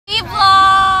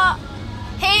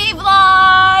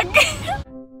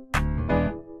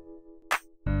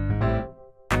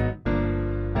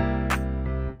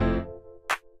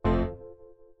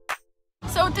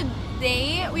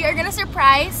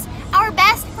surprise our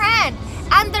best friend,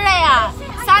 Andrea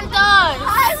Santos.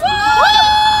 Hi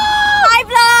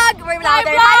vlog! We're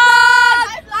louder.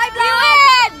 Hi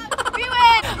vlog! We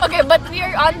win! Okay, but we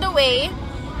are on the way,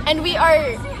 and we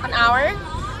are an hour.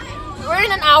 We're in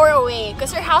an hour away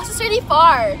because our house is really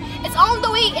far. It's on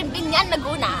the way in Binyan,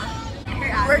 Laguna.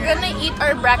 We're gonna eat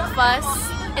our breakfast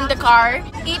in the car.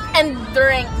 Eat and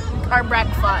drink our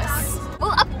breakfast.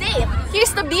 We'll update.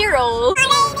 Here's the B-roll.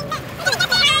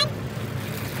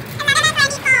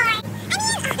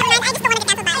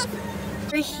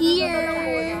 We're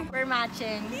here. We're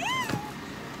matching.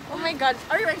 Oh my god.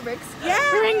 Are we wearing bricks? Yeah.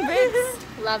 We're wearing bricks.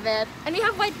 Love it. And we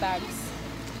have white bags.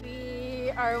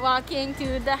 We are walking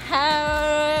to the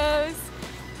house.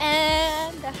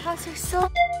 And the house is so...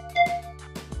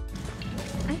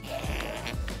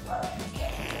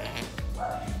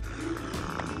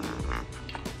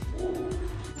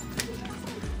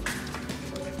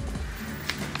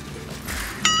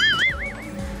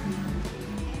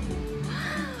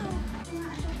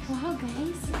 Wow,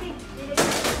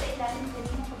 guys.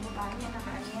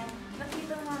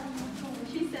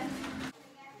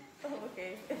 Oh,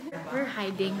 okay. We're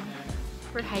hiding.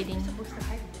 We're hiding. Supposed to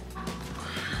hide.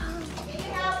 Can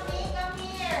you help me? Come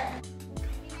here.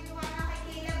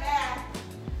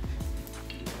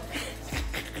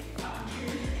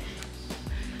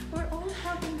 We're all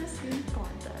having the same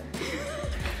contact.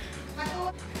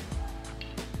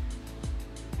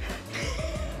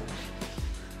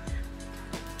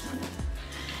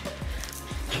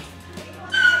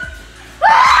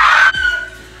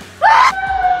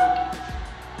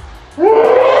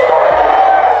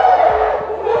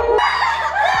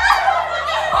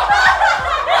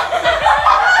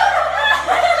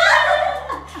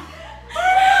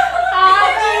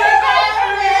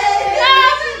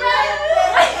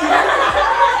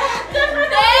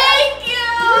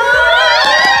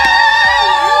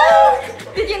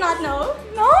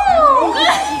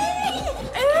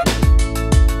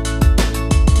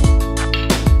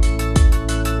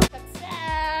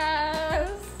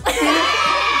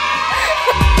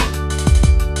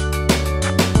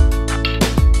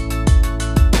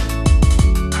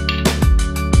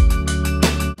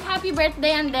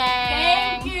 Birthday, and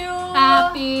Thank you.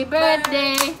 Happy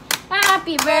birthday.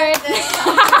 Happy birthday.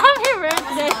 Happy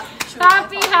birthday.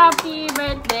 Happy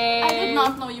birthday. I did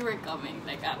not know you were coming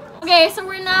like that. Okay, so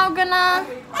we're now gonna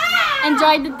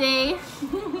enjoy the day.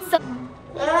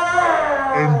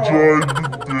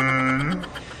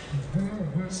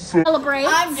 Celebrate.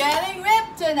 I'm getting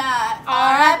ripped tonight.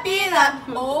 R.I.P. that.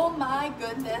 Oh my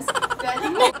goodness. My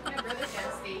brother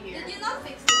can't stay here. Did you not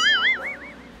fix this?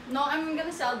 No, I'm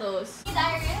gonna sell those.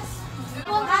 Iris.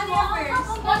 Well, Andrea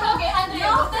first. Okay,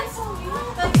 Andrea. No, that's so weird.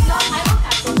 No, I don't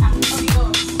have to. Okay,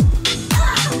 go.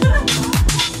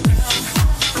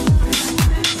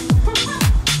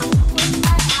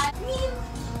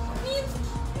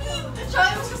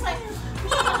 Charlie was just like,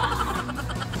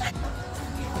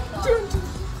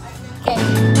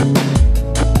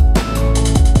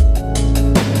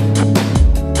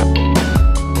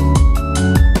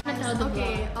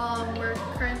 Okay, we're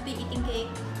currently eating cake.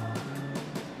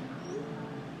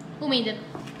 who made it?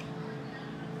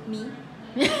 Me.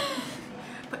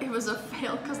 But it was a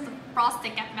fail because the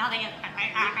frosting kept melting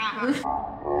it.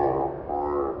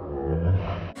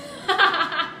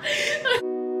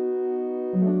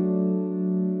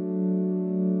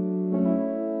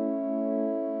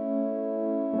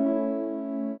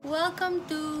 Welcome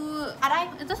to... Aray,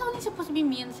 It's only supposed to be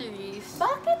me and Cerise.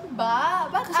 bakit ba?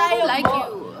 Bakit Because I don't like mo?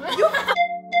 you.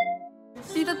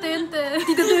 Tita Tente.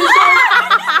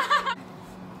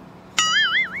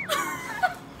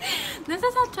 This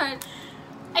is how Charlie...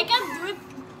 I can't do it.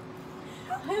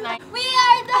 We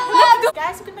are the ones!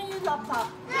 Guys, look at my new laptop.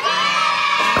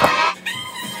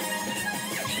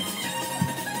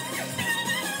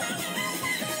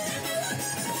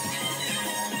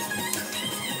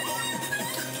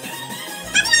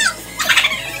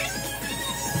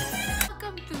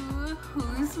 Welcome to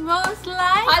Who's Most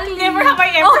Like I'll never have I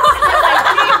ever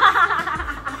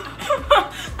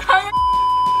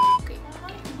Okay.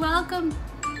 Welcome.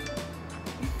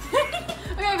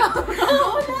 Okay, go.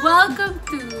 Welcome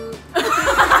to.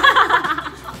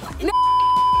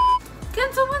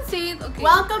 Can someone say it? Okay.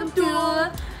 Welcome to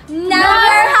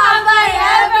Never Have I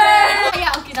Ever.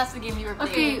 Yeah, okay, that's the game you were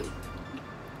Okay. playing.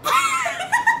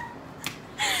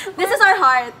 This is our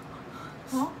heart.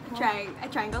 Huh? A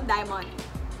triangle, diamond.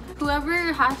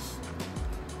 Whoever has.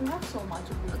 We have so much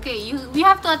of it. Okay, we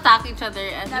have to attack each other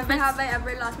and Never have I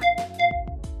ever lost my...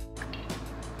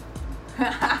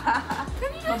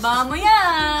 Baba mo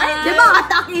yan! Di ba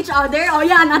attack each other? O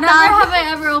yan, Never attack! have I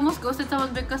ever almost ghosted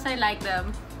someone because I like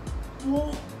them.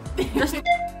 Just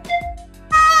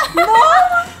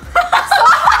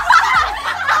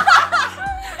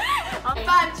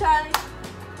Fun, Charlie.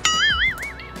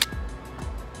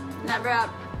 never have.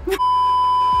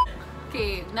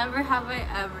 Okay, never have I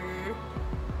ever.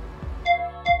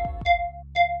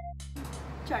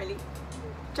 Charlie.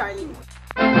 Charlie.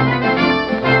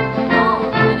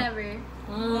 Whatever.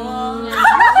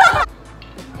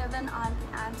 Give an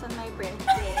aunt on my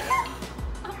birthday.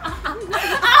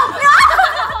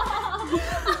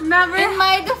 Never. In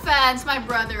my defense, my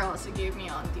brother also gave me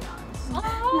auntie aunts.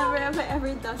 Never have I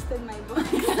ever dusted my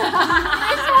voice.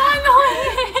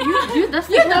 You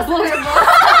dusted the voice.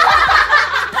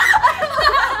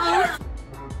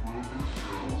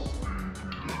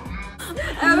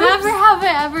 Never have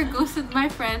I ever ghosted my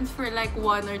friends for like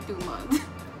 1 or 2 months.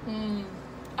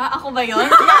 Ako ba yun?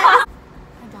 I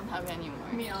don't have anymore.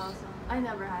 Me also. I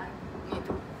never had. Me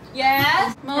too.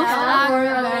 Yes! Most Yeah.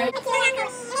 awkward.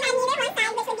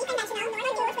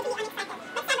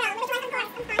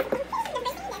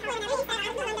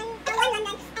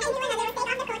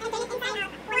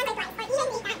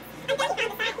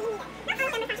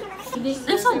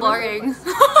 They're so boring.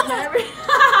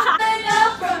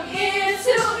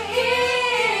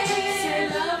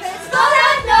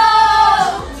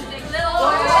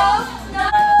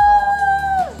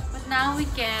 But now we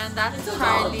can. That's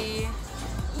Charlie.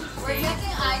 We're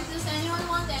getting ice. Does anyone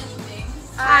want anything?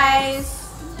 Ice.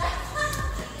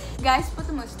 Guys, put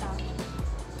the mustache.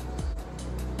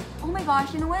 Oh my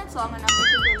gosh, you know when it's long enough, you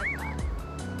can do like that.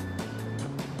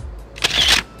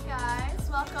 Guys,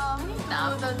 welcome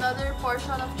to another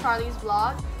portion of Charlie's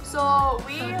vlog. So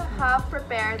we have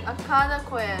prepared a Kana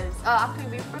quiz.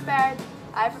 Actually,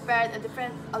 I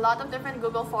prepared a lot of different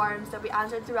Google forms that we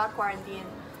answered throughout quarantine.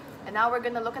 And now we're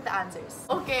gonna look at the answers.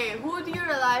 Okay, who do you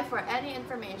rely for any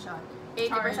information?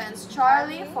 80% is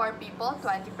Charlie, 4 people,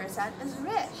 20% is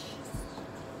Rish.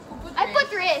 I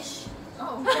put Rish.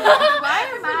 Oh. Why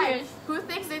am I? Who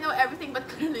thinks they know everything but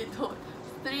clearly don't?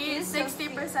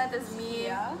 60% is me.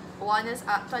 Yeah.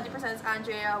 20% is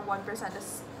Andrea. 20%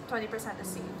 is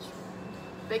Siege.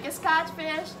 Biggest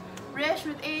catfish, Rish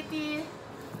with 80,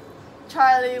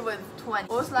 Charlie with 20.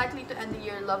 Most likely to end the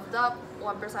year loved up,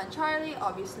 1% Charlie,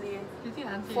 obviously. Did you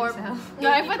answer 4 yourself? No,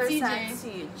 I put 80% CJ.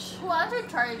 Siege. Who answered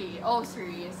Charlie? Oh,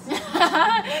 cerise.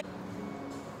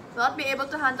 Not be able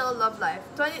to handle love life.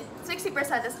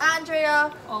 60% is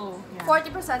Andrea. Oh, yeah.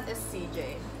 40% is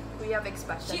CJ. We have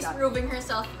expected She's that. proving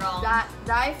herself wrong.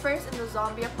 Die first in the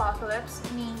zombie apocalypse.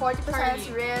 40% is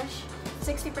Rish.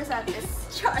 60% is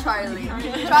Charlie.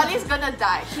 Charlie's gonna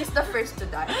die. She's the first to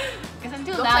die. Because I'm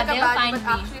too Looks loud, like a they'll bad, find but me.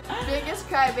 actually, biggest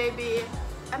crybaby.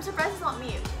 I'm surprised it's not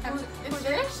me. It's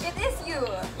Rish? It is you.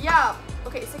 Yeah.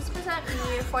 Okay, 60%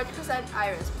 me, 40%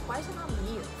 Iris. Why is it not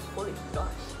me? Holy gosh.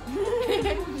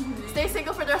 Stay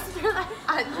single for the rest of your life.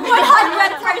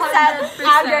 100%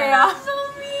 Andrea.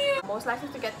 Most likely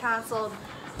to get cancelled.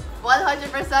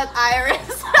 100%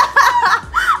 Iris.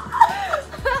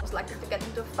 Most likely to get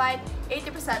into a fight.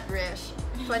 80% Rish.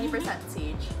 20%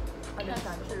 Siege.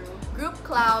 Understandable. Group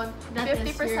clown. That is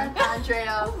 50% true.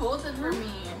 Andrea. Who voted for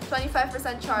me?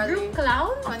 25% Charlie. Group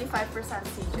clown? 25%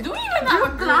 CJ. Do we even have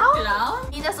a clown?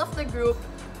 Leaders of the group.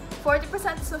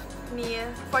 40% of me.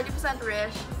 40%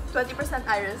 Rish. 20%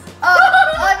 Iris. Oh,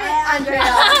 I mean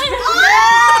Andrea.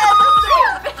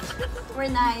 We're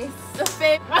nice. The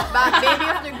fake baby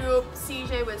of the group.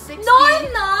 CJ with 60. No,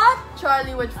 I'm not.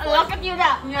 Charlie with 40. Look at you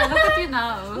now. Yeah, look at you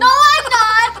now. No, I'm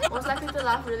not. Most likely to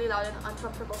laugh really loud in an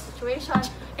uncomfortable situation.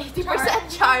 80%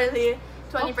 Charlie,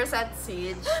 20%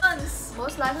 Siege.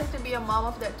 Most likely to be a mom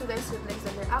of to their siblings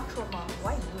than their actual mom.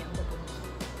 Why me?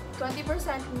 20%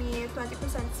 me,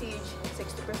 20% Siege,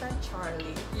 60%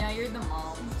 Charlie. Yeah, you're the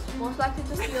mom. Most likely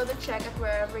to steal the check at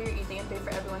wherever you're eating and pay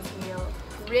for everyone's meal.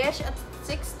 Rish at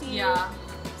 60, Yeah.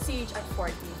 Siege at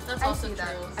 40. That's I also see that.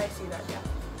 true. I see that, yeah.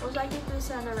 Most likely to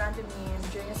send a random meme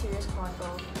during a serious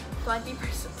convo.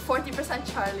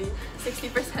 40% Charlie,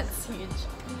 60% Siege.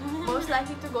 Most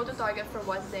likely to go to Target for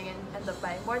one thing and end up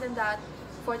buying more than that.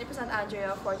 40%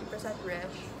 Andrea, 40%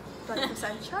 Rish,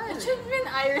 20% Charlie. It should have been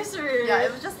Iris or... Yeah,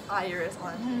 it was just Iris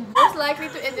on. Most likely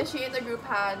to initiate a group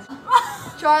hand.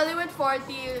 Charlie with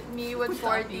 40, me with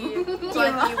 40,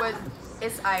 20 with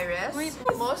is Iris.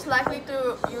 Most likely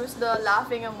to use the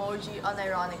laughing emoji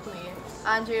unironically.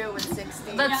 Andrea with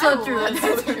 60. That's so true. That's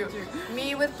so true.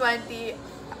 Me with 20,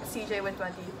 CJ with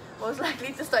 20. Most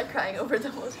likely to start crying over the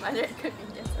most minor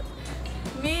inconveniences.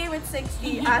 Me with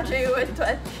 60, Andrea with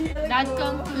 20. That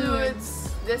concludes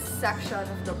this section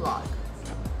of the vlog.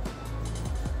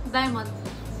 Diamond.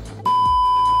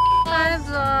 Hi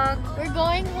vlog. We're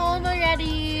going home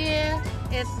already.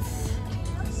 It's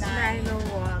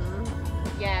 9:01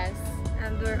 Yes.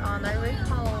 and we're on our way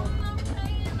home.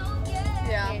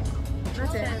 Yeah.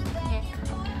 That's it.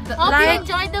 Hope you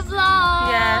enjoyed the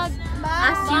vlog. Yes.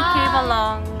 As you came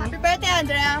along. Happy birthday,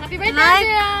 Andrea. Happy birthday, Like,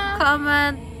 Andrea.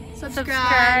 comment,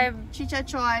 subscribe.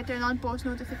 Chichachoy, turn on post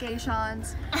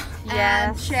notifications.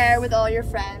 And Yes. share with all your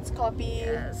friends. Copy,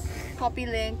 Yes. copy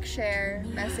link, share,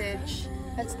 message.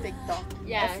 That's TikTok.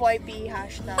 Yes. FYP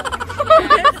hashtag.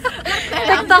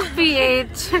 TikTok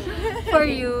PH for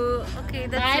you. Okay,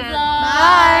 that's Bye, it. vlog.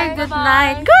 Bye. Good Bye-bye.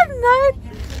 night. Good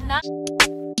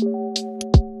night.